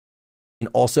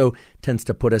also tends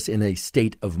to put us in a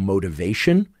state of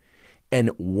motivation and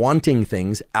wanting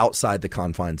things outside the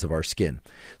confines of our skin.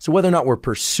 So whether or not we're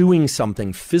pursuing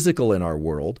something physical in our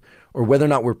world, or whether or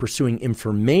not we're pursuing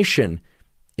information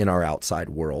in our outside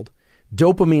world,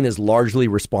 dopamine is largely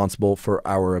responsible for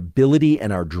our ability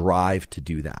and our drive to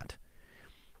do that.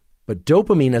 But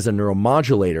dopamine as a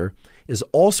neuromodulator is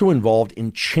also involved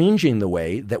in changing the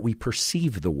way that we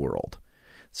perceive the world.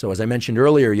 So as I mentioned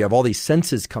earlier, you have all these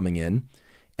senses coming in,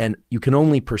 and you can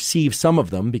only perceive some of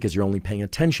them because you're only paying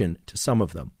attention to some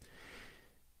of them.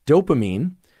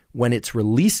 Dopamine, when it's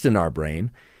released in our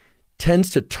brain,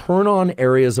 tends to turn on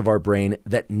areas of our brain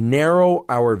that narrow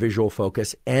our visual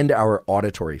focus and our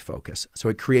auditory focus. So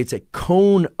it creates a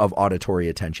cone of auditory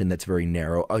attention that's very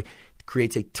narrow. It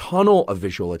creates a tunnel of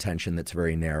visual attention that's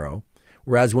very narrow.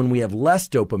 Whereas when we have less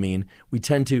dopamine, we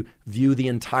tend to view the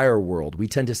entire world. We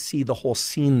tend to see the whole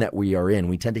scene that we are in.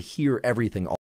 We tend to hear everything